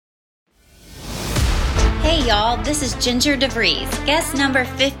Hey y'all, this is Ginger DeVries, guest number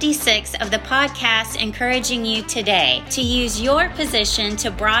 56 of the podcast, encouraging you today to use your position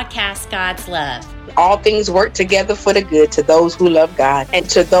to broadcast God's love. All things work together for the good to those who love God and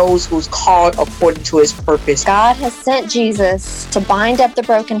to those who's called according to his purpose. God has sent Jesus to bind up the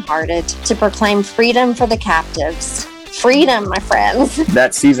brokenhearted, to proclaim freedom for the captives. Freedom, my friends.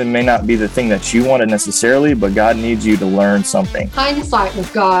 That season may not be the thing that you wanted necessarily, but God needs you to learn something. Hindsight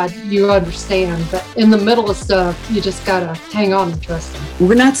with God, you understand, but in the middle of stuff, you just gotta hang on and trust him.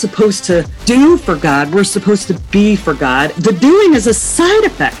 We're not supposed to do for God. We're supposed to be for God. The doing is a side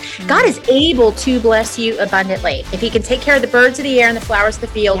effect. God is able to bless you abundantly. If he can take care of the birds of the air and the flowers of the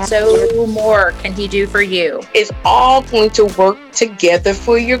field, so more can he do for you. It's all going to work together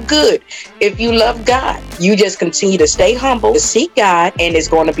for your good. If you love God, you just continue to stay humble, to seek God, and it's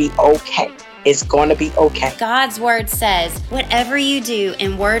going to be okay. It's going to be okay. God's word says, whatever you do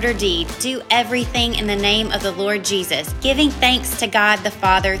in word or deed, do everything in the name of the Lord Jesus, giving thanks to God the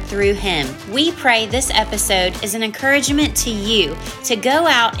Father through him. We pray this episode is an encouragement to you to go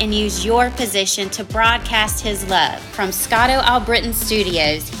out and use your position to broadcast his love. From Scotto Albritton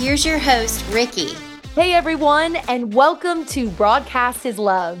Studios, here's your host, Ricky. Hey everyone, and welcome to Broadcast His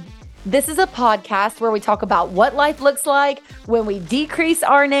Love. This is a podcast where we talk about what life looks like when we decrease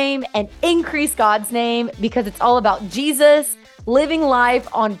our name and increase God's name, because it's all about Jesus living life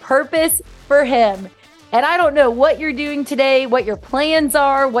on purpose for him. And I don't know what you're doing today, what your plans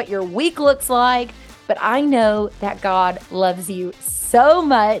are, what your week looks like, but I know that God loves you so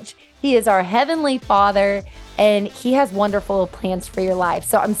much. He is our Heavenly Father, and he has wonderful plans for your life.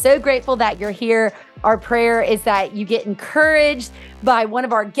 So I'm so grateful that you're here. Our prayer is that you get encouraged by one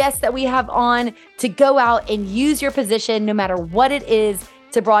of our guests that we have on to go out and use your position, no matter what it is,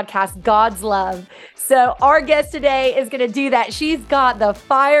 to broadcast God's love. So our guest today is going to do that. She's got the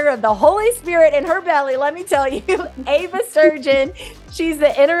fire of the Holy Spirit in her belly, let me tell you. Ava Sturgeon. She's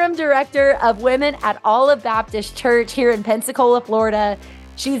the interim director of women at Olive Baptist Church here in Pensacola, Florida.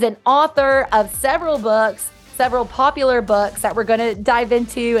 She's an author of several books, several popular books that we're going to dive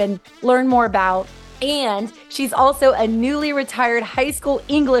into and learn more about. And she's also a newly retired high school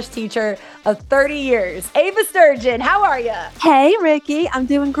English teacher of 30 years. Ava Sturgeon, how are you? Hey, Ricky. I'm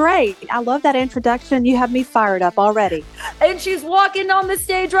doing great. I love that introduction. You have me fired up already. And she's walking on the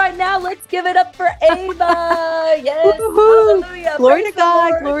stage right now. Let's give it up for Ava. Yes. Woo-hoo. Hallelujah. Glory Praise to God. the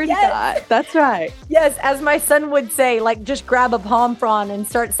Lord. Glory Yes. to God. That's right. Yes, as my son would say, like just grab a palm frond and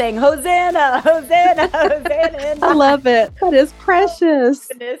start saying, Hosanna, Hosanna, Hosanna. I love it. That is precious.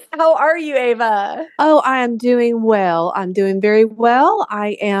 How are you, Ava? Oh, I am doing well. I'm doing very well.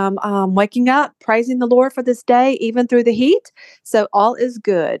 I am waking up, praising the Lord for this day, even through the heat. So all is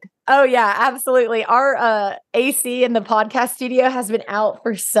good. Oh, yeah, absolutely. Our AC in the podcast studio has been out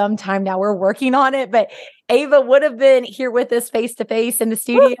for some time now. We're working on it, but Ava would have been here with us face to face in the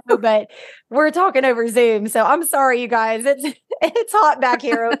studio, but we're talking over Zoom. So I'm sorry, you guys. It's hot back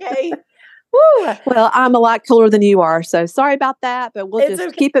here, okay? Woo. Well, I'm a lot cooler than you are, so sorry about that, but we'll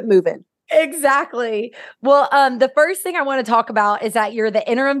just keep it moving. Exactly. Well, the first thing I want to talk about is that you're the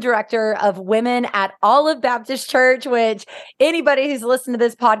interim director of women at Olive Baptist Church, which anybody who's listened to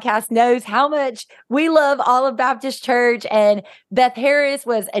this podcast knows how much we love Olive Baptist Church. And Beth Harris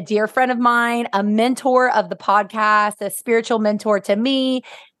was a dear friend of mine, a mentor of the podcast, a spiritual mentor to me.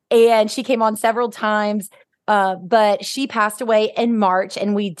 And she came on several times, but she passed away in March,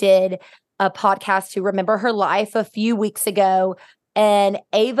 and we did a podcast to remember her life a few weeks ago. And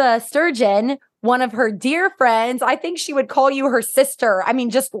Ava Sturgeon, one of her dear friends, I think she would call you her sister. I mean,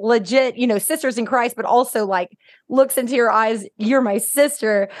 just legit, sisters in Christ, but also like looks into your eyes. You're my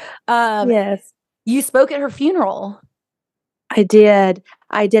sister. Yes. You spoke at her funeral. I did.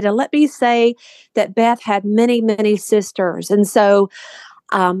 And let me say that Beth had many, many sisters. And so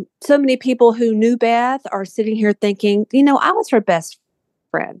many people who knew Beth are sitting here thinking, I was her best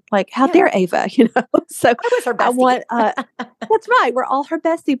friend. Like, how dare Ava, So I was her bestie. That's right. We're all her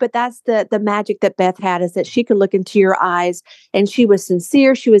bestie, but that's the magic that Beth had, is that she could look into your eyes, and she was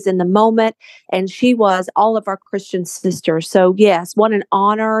sincere. She was in the moment, and she was all of our Christian sisters. So yes, what an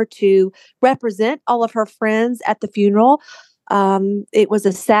honor to represent all of her friends at the funeral. It was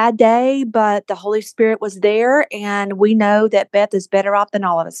a sad day, but the Holy Spirit was there, and we know that Beth is better off than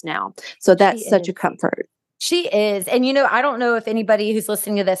all of us now. So that's such a comfort. She is. And, I don't know if anybody who's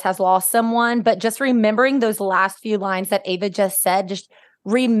listening to this has lost someone, but just remembering those last few lines that Ava just said, just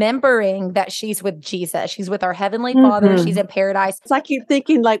remembering that she's with Jesus. She's with our Heavenly Father. She's in paradise. So I keep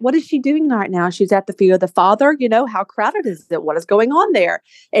thinking, like, what is she doing right now? She's at the feet of the Father. How crowded is it? What is going on there?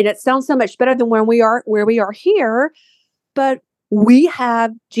 And it sounds so much better than where we are here. But we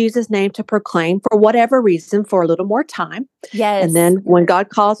have Jesus' name to proclaim for whatever reason for a little more time. Yes. And then when God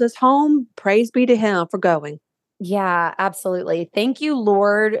calls us home, praise be to him for going. Yeah, absolutely. Thank you,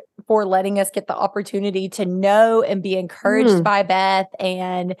 Lord, for letting us get the opportunity to know and be encouraged by Beth.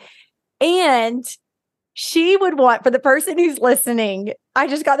 And she would want, for the person who's listening, I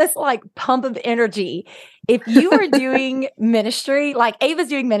just got this like pump of energy. If you are doing ministry, like Ava's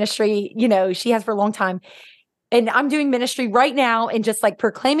doing ministry, she has for a long time. And I'm doing ministry right now and just like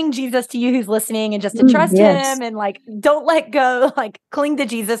proclaiming Jesus to you who's listening and just to trust him and like, don't let go, like cling to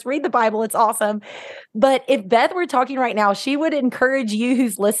Jesus, read the Bible. It's awesome. But if Beth were talking right now, she would encourage you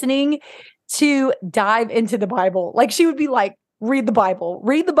who's listening to dive into the Bible. Like she would be like, read the Bible,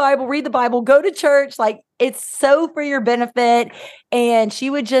 read the Bible, read the Bible, go to church. Like it's so for your benefit. And she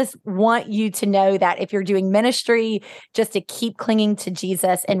would just want you to know that if you're doing ministry, just to keep clinging to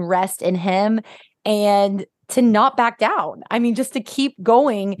Jesus and rest in him and to not back down. I mean, just to keep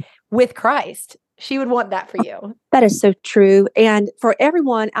going with Christ. She would want that for you. That is so true. And for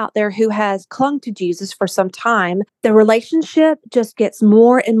everyone out there who has clung to Jesus for some time, the relationship just gets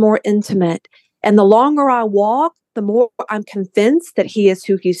more and more intimate. And the longer I walk, the more I'm convinced that he is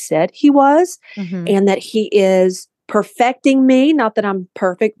who he said he was and that he is perfecting me. Not that I'm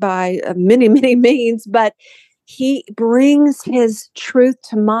perfect by many, many means, but he brings his truth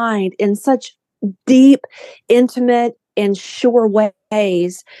to mind in such deep, intimate, and sure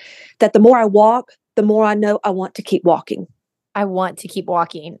ways that the more I walk, the more I know I want to keep walking. I want to keep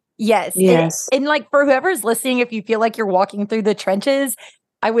walking. Yes. Yes. And like for whoever's listening, if you feel like you're walking through the trenches,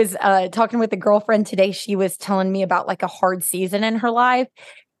 I was talking with a girlfriend today. She was telling me about like a hard season in her life.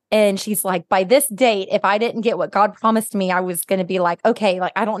 And she's like, by this date, if I didn't get what God promised me, I was going to be like, okay,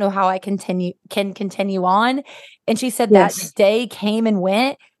 like, I don't know how I can continue on. And she said that day came and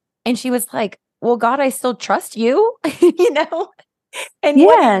went. And she was like, well, God, I still trust you, And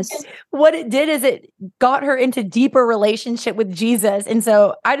what it did is it got her into deeper relationship with Jesus. And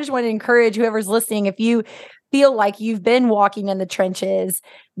so I just want to encourage whoever's listening, if you feel like you've been walking in the trenches,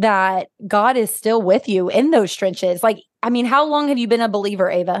 that God is still with you in those trenches. Like, I mean, how long have you been a believer,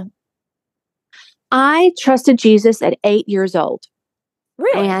 Ava? I trusted Jesus at 8 years old.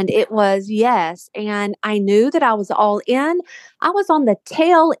 Really? And it was, and I knew that I was all in. I was on the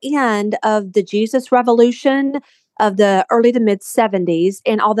tail end of the Jesus revolution of the early to mid 70s.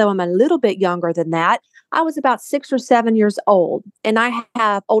 And although I'm a little bit younger than that, I was about 6 or 7 years old. And I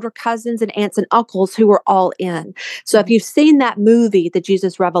have older cousins and aunts and uncles who were all in. So if you've seen that movie, The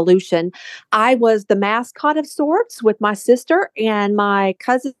Jesus Revolution, I was the mascot of sorts with my sister, and my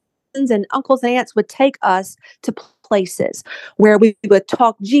cousins and uncles and aunts would take us to places where we would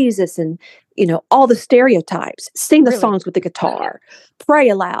talk Jesus and, all the stereotypes, sing the songs with the guitar, pray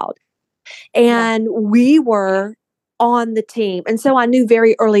aloud. And we were on the team. And so I knew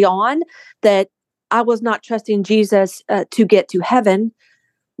very early on that I was not trusting Jesus to get to heaven,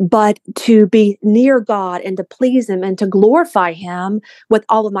 but to be near God and to please him and to glorify him with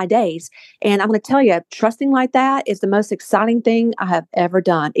all of my days. And I'm going to tell you, trusting like that is the most exciting thing I have ever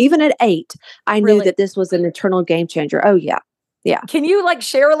done. Even at 8, I knew that this was an eternal game changer. Oh, yeah. Yeah. Can you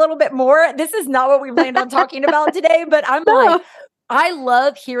share a little bit more? This is not what we planned on talking about today, but I'm I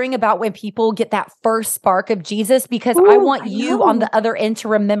love hearing about when people get that first spark of Jesus, because I want you on the other end to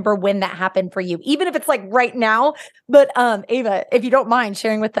remember when that happened for you, even if it's like right now. But Ava, if you don't mind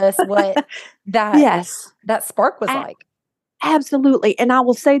sharing with us what that spark was like. Absolutely. And I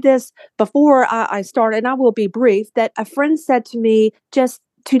will say this before I start, and I will be brief, that a friend said to me just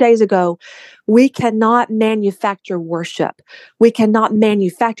 2 days ago, we cannot manufacture worship. We cannot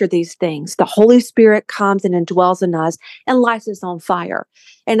manufacture these things. The Holy Spirit comes and indwells in us and lights us on fire.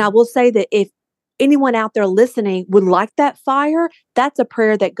 And I will say that if anyone out there listening would like that fire, that's a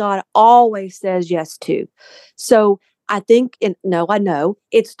prayer that God always says yes to. So I think, I know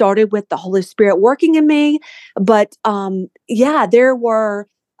it started with the Holy Spirit working in me, but there were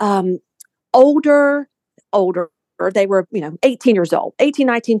older, they were, 18 years old, 18,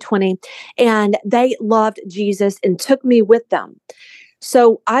 19, 20, and they loved Jesus and took me with them.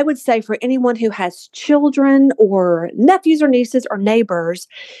 So I would say for anyone who has children or nephews or nieces or neighbors,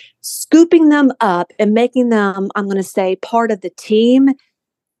 scooping them up and making them, I'm going to say, part of the team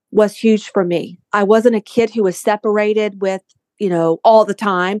was huge for me. I wasn't a kid who was separated with, all the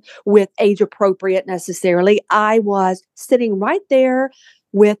time with age appropriate necessarily. I was sitting right there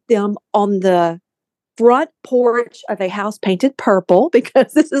with them on the front porch of a house painted purple,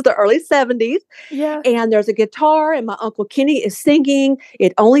 because this is the early 70s. Yeah. And there's a guitar and my Uncle Kenny is singing.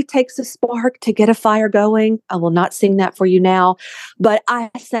 It only takes a spark to get a fire going. I will not sing that for you now, but I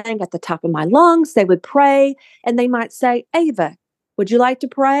sang at the top of my lungs. They would pray and they might say, Ava, would you like to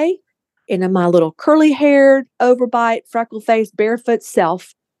pray? And in my little curly haired, overbite, freckle faced, barefoot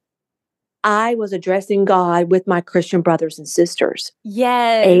self, I was addressing God with my Christian brothers and sisters.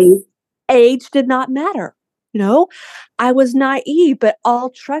 Yes. Age did not matter. You know, I was naive, but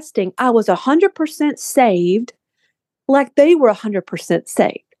all trusting. I was 100% saved, like they were 100%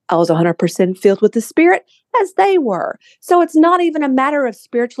 saved. I was 100% filled with the Spirit as they were. So it's not even a matter of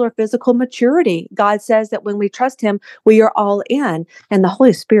spiritual or physical maturity. God says that when we trust Him, we are all in. And the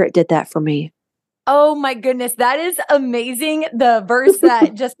Holy Spirit did that for me. Oh my goodness. That is amazing. The verse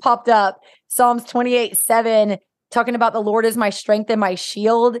that just popped up, Psalms 28:7, talking about the Lord is my strength and my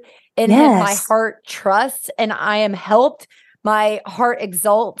shield. In Him my heart trusts and I am helped. My heart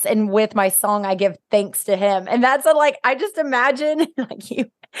exalts, and with my song I give thanks to Him. And that's I just imagine like you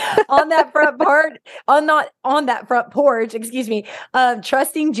on that front part, not on that front porch, excuse me,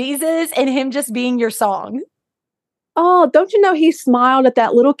 trusting Jesus and Him just being your song. Oh, don't you know he smiled at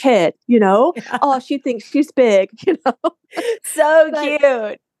that little kid, you know? Yeah. Oh, she thinks she's big, you know? So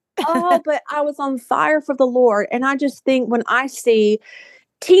cute. But I was on fire for the Lord. And I just think when I see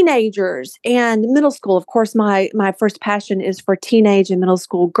teenagers and middle school, of course, my first passion is for teenage and middle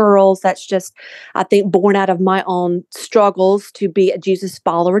school girls. That's just, I think, born out of my own struggles to be a Jesus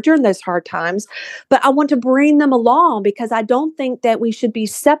follower during those hard times. But I want to bring them along because I don't think that we should be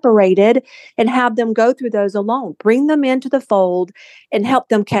separated and have them go through those alone. Bring them into the fold and help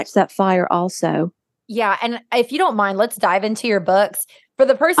them catch that fire also. Yeah. And if you don't mind, let's dive into your books. For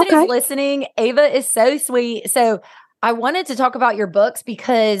the person who's listening, Ava is so sweet. So I wanted to talk about your books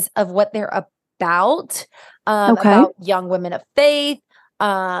because of what they're about young women of faith,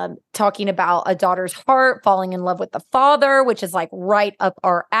 talking about a daughter's heart, falling in love with the Father, which is like right up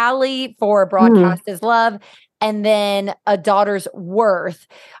our alley for Broadcast is Love. And then a daughter's worth,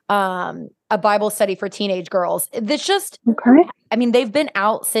 a Bible study for teenage girls. This just, I mean, they've been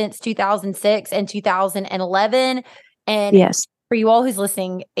out since 2006 and 2011. And yes. For you all who's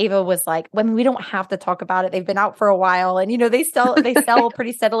listening, Ava was like, I mean, we don't have to talk about it. They've been out for a while and, you know, they sell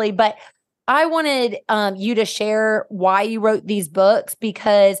pretty steadily. But I wanted you to share why you wrote these books,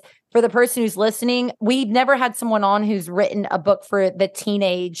 because for the person who's listening, we've never had someone on who's written a book for the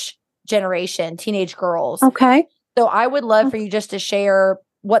teenage generation, teenage girls. Okay. So I would love for you just to share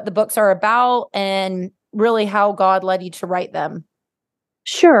what the books are about and really how God led you to write them.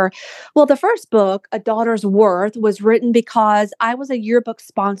 Sure. Well, the first book, A Daughter's Worth, was written because I was a yearbook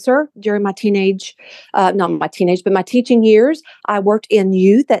sponsor during my my teaching years. I worked in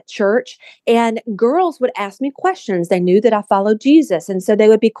youth at church, and girls would ask me questions. They knew that I followed Jesus. And so they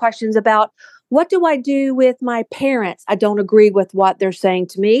would be questions about, what do I do with my parents? I don't agree with what they're saying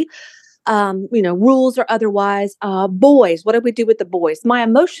to me. Rules or otherwise. Boys, what do we do with the boys? My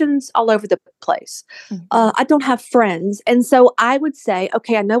emotions all over the place. I don't have friends. And so I would say,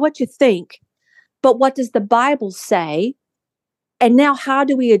 okay, I know what you think, but what does the Bible say? And now how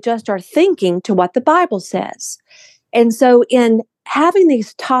do we adjust our thinking to what the Bible says? And so in having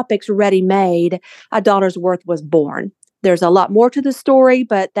these topics ready-made, A Daughter's Worth was born. There's a lot more to the story,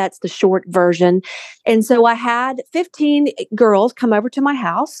 but that's the short version. And so I had 15 girls come over to my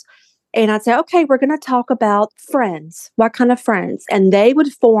house. And I'd say, okay, we're going to talk about friends. What kind of friends? And they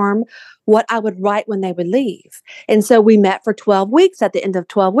would form what I would write when they would leave. And so we met for 12 weeks. At the end of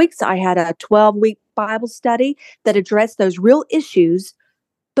 12 weeks, I had a 12-week Bible study that addressed those real issues,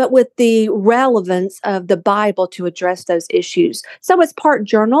 but with the relevance of the Bible to address those issues. So it's part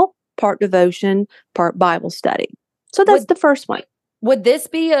journal, part devotion, part Bible study. So that's the first one. Would this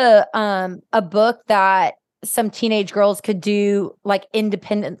be a book that some teenage girls could do like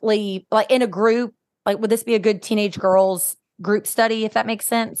independently, like in a group? Like, would this be a good teenage girls group study, if that makes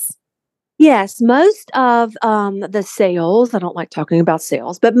sense? Yes, most of the sales, I don't like talking about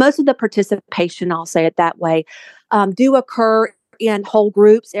sales, but most of the participation, I'll say it that way, do occur in whole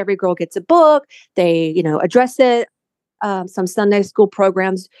groups. Every girl gets a book. They, address it. Some Sunday school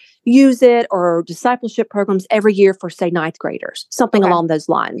programs use it, or discipleship programs every year for, say, ninth graders, something along those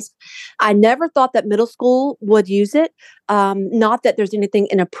lines. I never thought that middle school would use it. Not that there's anything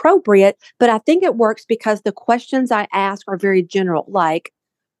inappropriate, but I think it works because the questions I ask are very general, like,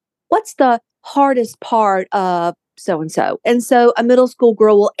 what's the hardest part of so-and-so? And so a middle school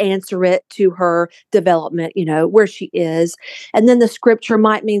girl will answer it to her development, where she is. And then the scripture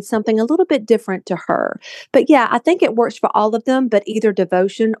might mean something a little bit different to her. But yeah, I think it works for all of them, but either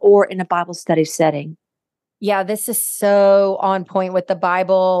devotion or in a Bible study setting. Yeah, this is so on point with the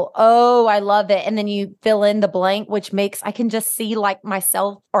Bible. Oh, I love it. And then you fill in the blank, which makes, I can just see like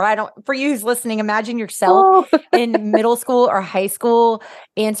myself, or for you who's listening, imagine yourself in middle school or high school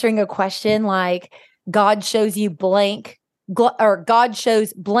answering a question like, God shows you blank, or God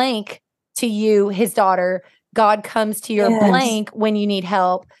shows blank to you, his daughter. God comes to your blank when you need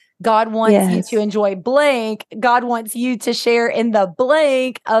help. God wants you to enjoy blank. God wants you to share in the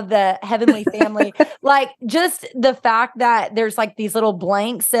blank of the heavenly family. Like just the fact that there's like these little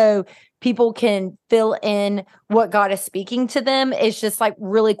blanks so people can fill in what God is speaking to them is just like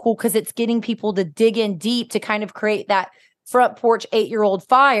really cool because it's getting people to dig in deep to kind of create that front porch 8-year-old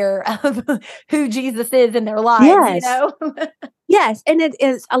fire of who Jesus is in their lives, you know? Yes. And it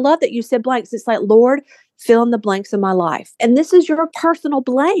is, I love that you said blanks. It's like, Lord, fill in the blanks in my life. And this is your personal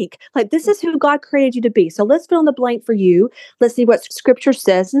blank. Like, this is who God created you to be. So let's fill in the blank for you. Let's see what scripture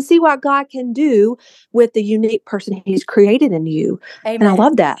says and see what God can do with the unique person he's created in you. Amen. And I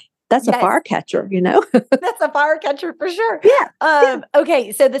love that. That's a fire catcher, you know? That's a fire catcher for sure. Yeah.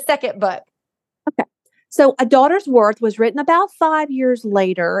 Okay. So the second book. Okay. So A Daughter's Worth was written about 5 years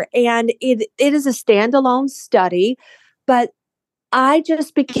later, and it is a standalone study, but I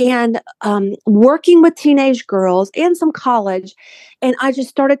just began working with teenage girls and some college, and I just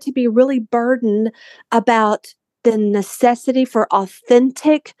started to be really burdened about the necessity for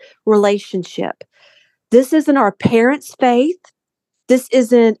authentic relationship. This isn't our parents' faith. This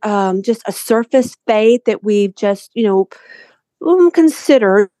isn't just a surface faith that we've just,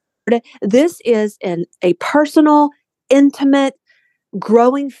 considered. This is a personal, intimate,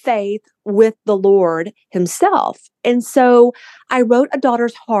 growing faith with the Lord himself. And so I wrote A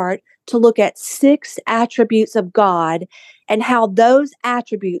Daughter's Heart to look at 6 attributes of God and how those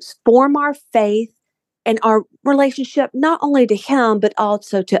attributes form our faith and our relationship, not only to him, but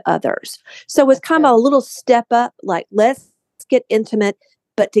also to others. So it's kind of a little step up, like, let's get intimate.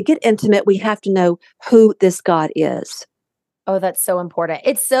 But to get intimate, we have to know who this God is. Oh, that's so important.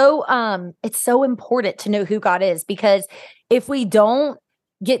 It's so important to know who God is, because if we don't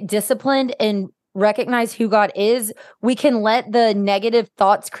get disciplined and recognize who God is, we can let the negative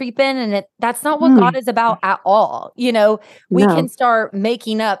thoughts creep in, and that's not what God is about at all. We can start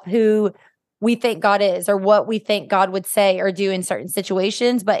making up who we think God is or what we think God would say or do in certain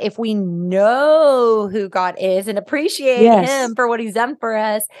situations. But if we know who God is and appreciate him for what he's done for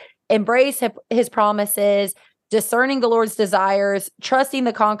us, embrace his promises, discerning the Lord's desires, trusting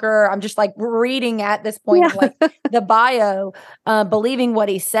the conqueror. I'm just like reading at this point of like the bio, believing what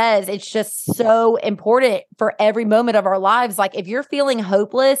he says. It's just so important for every moment of our lives. Like if you're feeling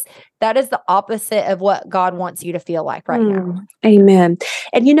hopeless, that is the opposite of what God wants you to feel like right now. Amen.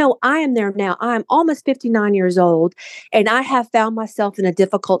 And I am there now. I'm almost 59 years old, and I have found myself in a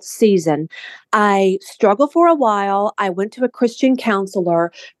difficult season. I struggled for a while. I went to a Christian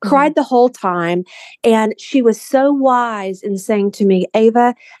counselor, cried the whole time, and she was so wise in saying to me,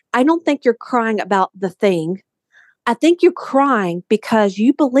 Ava, I don't think you're crying about the thing. I think you're crying because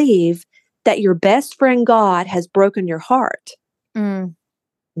you believe that your best friend God has broken your heart. And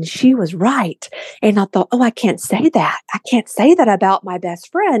she was right. And I thought, I can't say that. I can't say that about my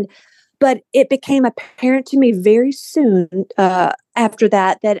best friend. But it became apparent to me very soon after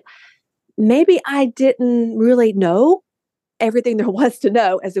that maybe I didn't really know everything there was to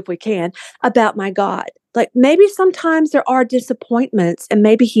know, as if we can, about my God. Like maybe sometimes there are disappointments and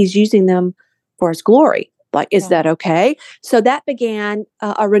maybe he's using them for his glory. Like, is that okay? So that began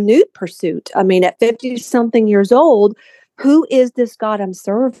a renewed pursuit. I mean, at 50 something years old, who is this God I'm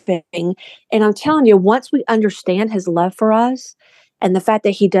serving? And I'm telling you, once we understand his love for us and the fact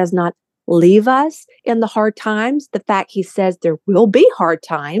that he does not leave us in the hard times, the fact he says there will be hard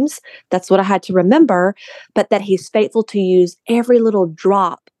times, that's what I had to remember, but that he's faithful to use every little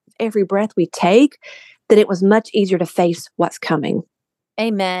drop, every breath we take, that it was much easier to face what's coming.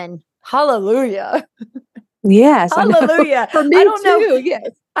 Amen. Hallelujah. Yes. Hallelujah. For me too.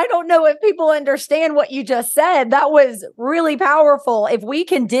 Yes. I don't know if people understand what you just said. That was really powerful. If we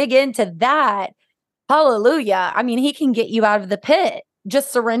can dig into that, hallelujah. I mean, he can get you out of the pit.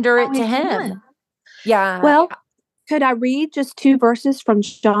 Just surrender it to him. Yeah. Well, could I read just 2 verses from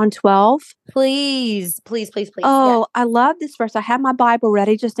John 12? Please, please, please, please. Oh, I love this verse. I have my Bible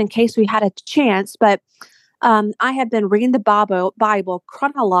ready just in case we had a chance, but I have been reading the Bible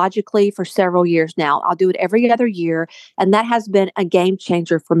chronologically for several years now. I'll do it every other year, and that has been a game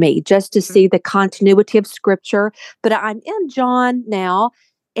changer for me, just to see the continuity of Scripture. But I'm in John now,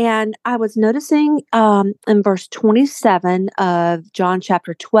 and I was noticing in verse 27 of John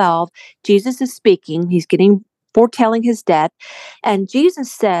chapter 12, Jesus is speaking. He's foretelling his death, and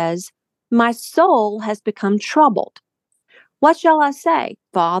Jesus says, "My soul has become troubled. What shall I say?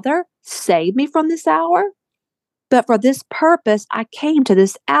 Father, save me from this hour? But for this purpose, I came to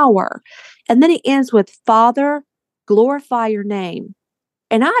this hour." And then he ends with, "Father, glorify your name."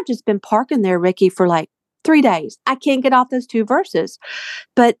 And I've just been parking there, Ricky, for like 3 days. I can't get off those 2 verses.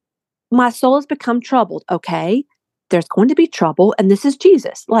 But my soul has become troubled. Okay, there's going to be trouble, and this is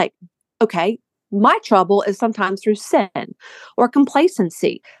Jesus. Like, okay, my trouble is sometimes through sin or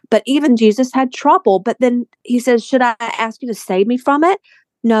complacency. But even Jesus had trouble. But then he says, should I ask you to save me from it?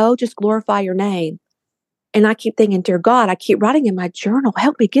 No, just glorify your name. And I keep thinking, dear God, I keep writing in my journal,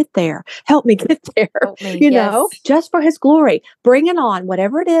 help me get there. Help me get there. Help me, You yes. know, just for his glory. Bring it on,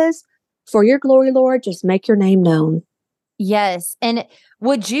 whatever it is, for your glory, Lord, just make your name known. Yes. And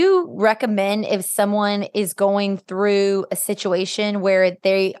would you recommend if someone is going through a situation where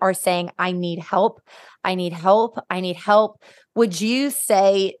they are saying, I need help, I need help, I need help? Would you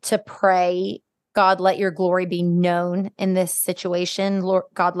say to pray, God, let your glory be known in this situation? Lord,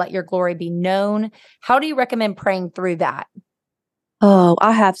 God, let your glory be known. How do you recommend praying through that? Oh,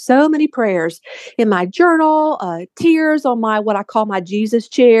 I have so many prayers in my journal, tears on my, what I call my Jesus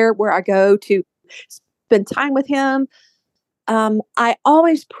chair, where I go to spend time with him. I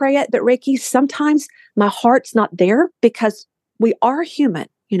always pray it, but Ricky, sometimes my heart's not there because we are human,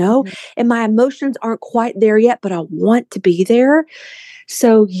 you know, and my emotions aren't quite there yet, but I want to be there.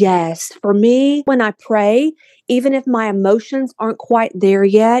 So yes, for me, when I pray, even if my emotions aren't quite there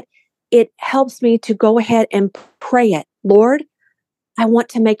yet, it helps me to go ahead and pray it. Lord, I want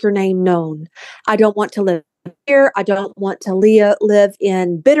to make your name known. I don't want to live here. I don't want to live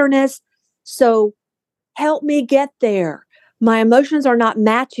in bitterness. So help me get there. My emotions are not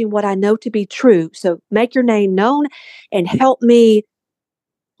matching what I know to be true. So make your name known and help me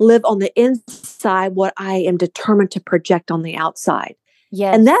live on the inside what I am determined to project on the outside.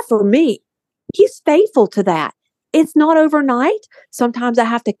 Yes. And that for me, he's faithful to that. It's not overnight. Sometimes I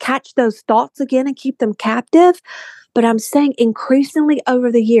have to catch those thoughts again and keep them captive. But I'm saying increasingly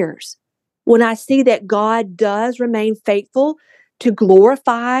over the years, when I see that God does remain faithful to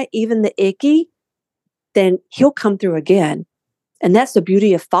glorify even the icky, then he'll come through again. And that's the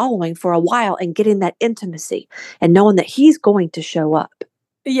beauty of following for a while and getting that intimacy and knowing that he's going to show up.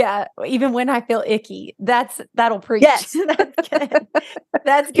 Yeah, even when I feel icky, that'll preach. Yes. That's good.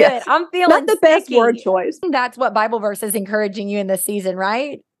 That's good. Yes. I'm feeling Not the best sticky. word choice. That's what Bible verse is encouraging you in this season,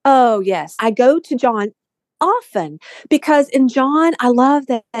 right? Oh, yes. I go to John often because in John, I love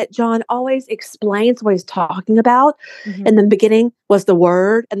that John always explains what he's talking about. In the beginning was the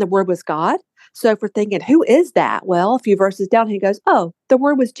Word, and the Word was God. So if we're thinking, who is that? Well, a few verses down, he goes, oh, the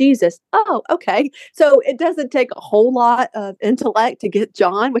Word was Jesus. Oh, okay. So it doesn't take a whole lot of intellect to get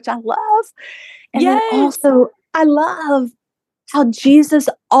John, which I love. And then also, I love how Jesus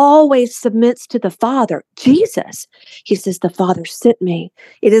always submits to the Father. Jesus, he says, the Father sent me.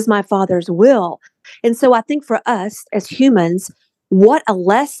 It is my Father's will. And so I think for us as humans, what a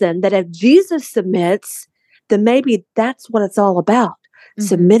lesson that if Jesus submits, then maybe that's what it's all about.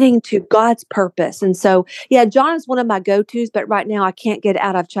 Submitting to God's purpose. And so, yeah, John is one of my go-tos, but right now I can't get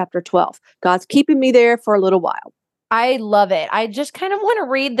out of chapter 12. God's keeping me there for a little while. I love it. I just kind of want to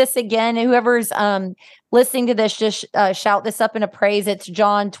read this again. Whoever's listening to this, just shout this up in a praise. It's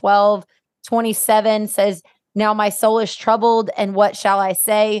John 12:27 says, now my soul is troubled, and what shall I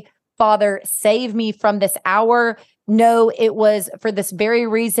say? Father, save me from this hour. No, it was for this very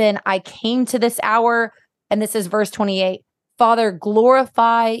reason I came to this hour. And this is verse 28. Father,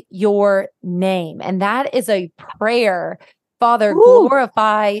 glorify your name. And that is a prayer. Father,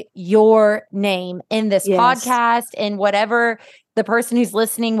 glorify your name in this podcast, in whatever the person who's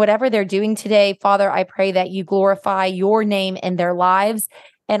listening, whatever they're doing today. Father, I pray that you glorify your name in their lives.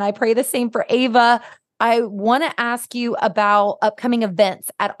 And I pray the same for Ava. I want to ask you about upcoming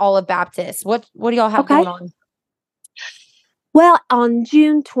events at Olive Baptist. What do y'all have going on? Well, on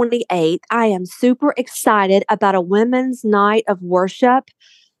June 28th, I am super excited about a women's night of worship.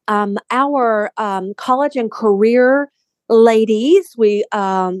 Our college and career ladies, we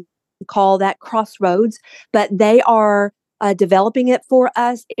call that Crossroads, but they are developing it for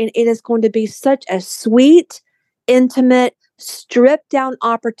us. And it is going to be such a sweet, intimate, stripped down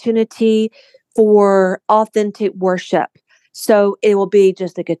opportunity for authentic worship. So it will be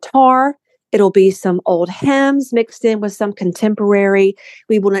just a guitar. It'll be some old hymns mixed in with some contemporary.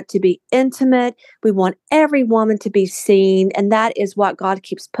 We want it to be intimate. We want every woman to be seen. And that is what God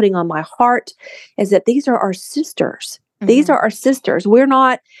keeps putting on my heart, is that these are our sisters. These are our sisters. We're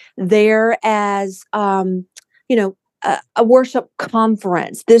not there as, a worship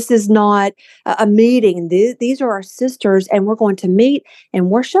conference. This is not a meeting. These are our sisters, and we're going to meet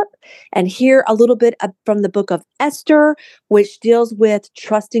and worship and hear a little bit from the book of Esther, which deals with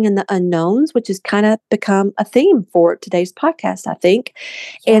trusting in the unknowns, which has kind of become a theme for today's podcast, I think.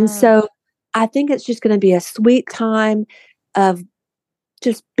 Yeah. And so I think it's just going to be a sweet time of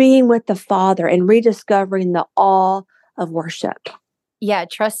just being with the Father and rediscovering the awe of worship. Yeah,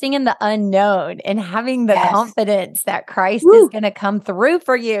 trusting in the unknown and having the confidence that Christ Woo. is going to come through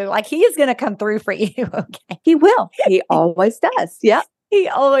for you. Like he is going to come through for you. Okay. He will. He always does. Yep. He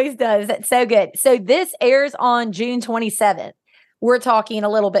always does. That's so good. So this airs on June 27th. We're talking a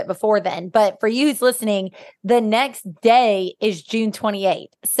little bit before then, but for you who's listening, the next day is June 28th.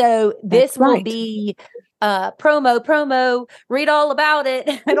 So this will be promo, read all about it.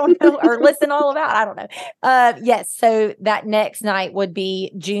 I don't know, or listen all about, I don't know. Yes. So that next night would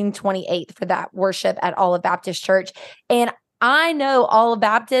be June 28th for that worship at Olive Baptist Church. And I know Olive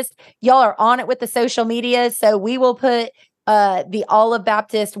Baptist, y'all are on it with the social media. So we will put the Olive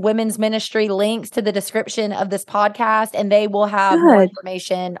Baptist Women's Ministry links to the description of this podcast, and they will have more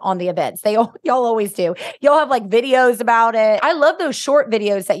information on the events. Y'all always do. Y'all have like videos about it. I love those short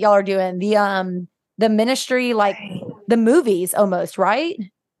videos that y'all are doing. The ministry, like the movies almost, right?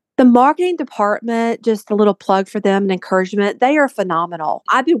 The marketing department, just a little plug for them and encouragement. They are phenomenal.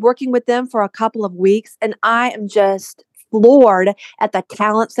 I've been working with them for a couple of weeks, and I am just floored at the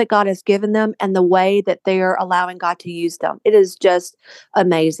talents that God has given them and the way that they're allowing God to use them. It is just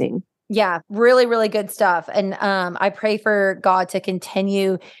amazing. Yeah, really, really good stuff. And I pray for God to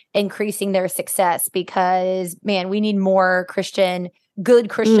continue increasing their success because, man, we need more good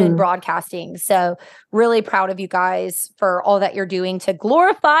Christian broadcasting. So really proud of you guys for all that you're doing to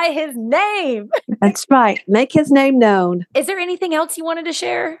glorify his name. That's right. Make his name known. Is there anything else you wanted to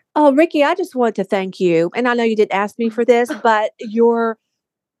share? Oh, Ricky, I just want to thank you. And I know you didn't ask me for this, but your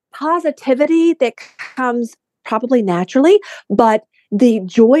positivity that comes probably naturally, but the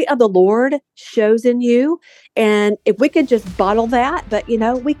joy of the Lord shows in you. And if we could just bottle that, but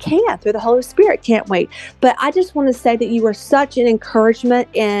we can through the Holy Spirit, can't we? But I just want to say that you are such an encouragement,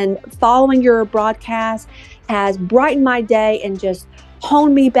 and following your broadcast has brightened my day and just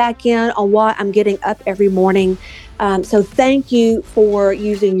honed me back in on why I'm getting up every morning. So thank you for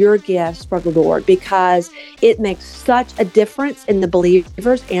using your gifts for the Lord, because it makes such a difference in the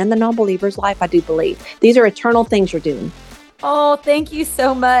believers and the non-believers' life, I do believe. These are eternal things you're doing. Oh, thank you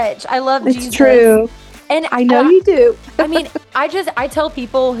so much. I love Jesus. It's true. And I know you do. I mean, I tell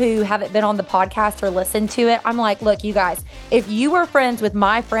people who haven't been on the podcast or listened to it, I'm like, look, you guys, if you were friends with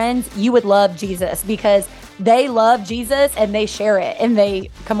my friends, you would love Jesus because they love Jesus and they share it and they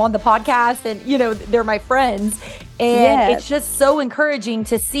come on the podcast and, they're my friends. And it's just so encouraging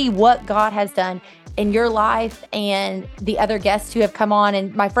to see what God has done in your life and the other guests who have come on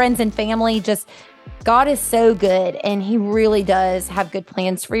and my friends and family. Just God is so good, and he really does have good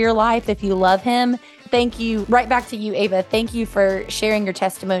plans for your life if you love him. Thank you. Right back to you, Ava. Thank you for sharing your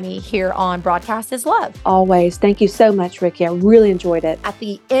testimony here on Broadcast is Love. Always. Thank you so much, Ricky. I really enjoyed it. At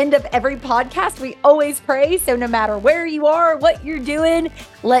the end of every podcast, we always pray. So no matter where you are, what you're doing,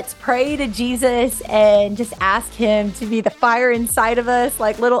 let's pray to Jesus and just ask him to be the fire inside of us,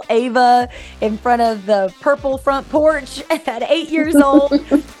 like little Ava in front of the purple front porch at 8 years old.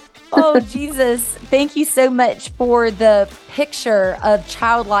 Oh, Jesus, thank you so much for the picture of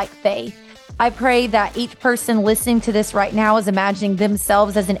childlike faith. I pray that each person listening to this right now is imagining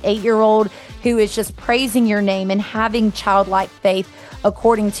themselves as an 8-year-old who is just praising your name and having childlike faith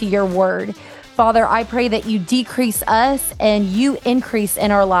according to your word. Father, I pray that you decrease us and you increase in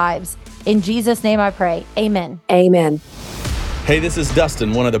our lives. In Jesus' name I pray. Amen. Amen. Hey, this is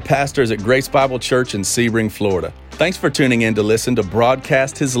Dustin, one of the pastors at Grace Bible Church in Sebring, Florida. Thanks for tuning in to listen to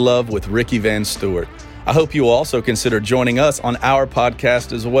Broadcast His Love with Ricky Van Stewart. I hope you will also consider joining us on our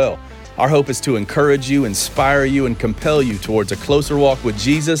podcast as well. Our hope is to encourage you, inspire you, and compel you towards a closer walk with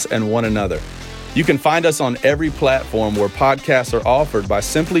Jesus and one another. You can find us on every platform where podcasts are offered by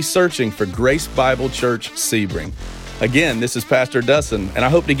simply searching for Grace Bible Church Sebring. Again, this is Pastor Dustin, and I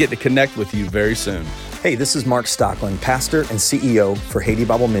hope to get to connect with you very soon. Hey, this is Mark Stockland, pastor and CEO for Haiti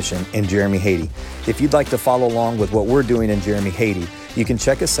Bible Mission in Jeremy, Haiti. If you'd like to follow along with what we're doing in Jeremy, Haiti, you can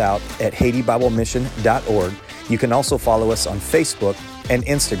check us out at HaitiBibleMission.org. You can also follow us on Facebook and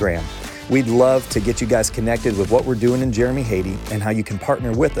Instagram. We'd love to get you guys connected with what we're doing in Jeremy, Haiti, and how you can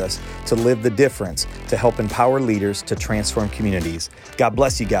partner with us to live the difference, to help empower leaders to transform communities. God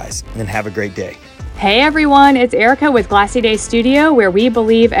bless you guys, and have a great day. Hey everyone, it's Erica with Glassy Day Studio, where we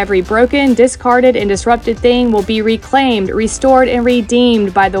believe every broken, discarded, and disrupted thing will be reclaimed, restored, and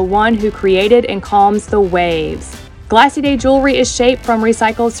redeemed by the one who created and calms the waves. Glassy Day jewelry is shaped from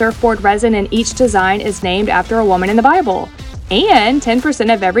recycled surfboard resin, and each design is named after a woman in the Bible. And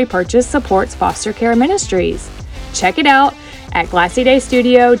 10% of every purchase supports foster care ministries. Check it out at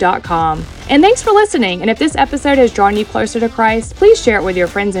glassydaystudio.com. And thanks for listening. And if this episode has drawn you closer to Christ, please share it with your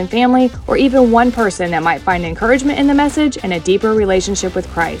friends and family, or even one person that might find encouragement in the message and a deeper relationship with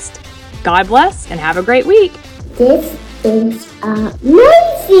Christ. God bless and have a great week. This is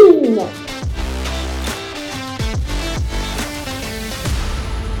amazing!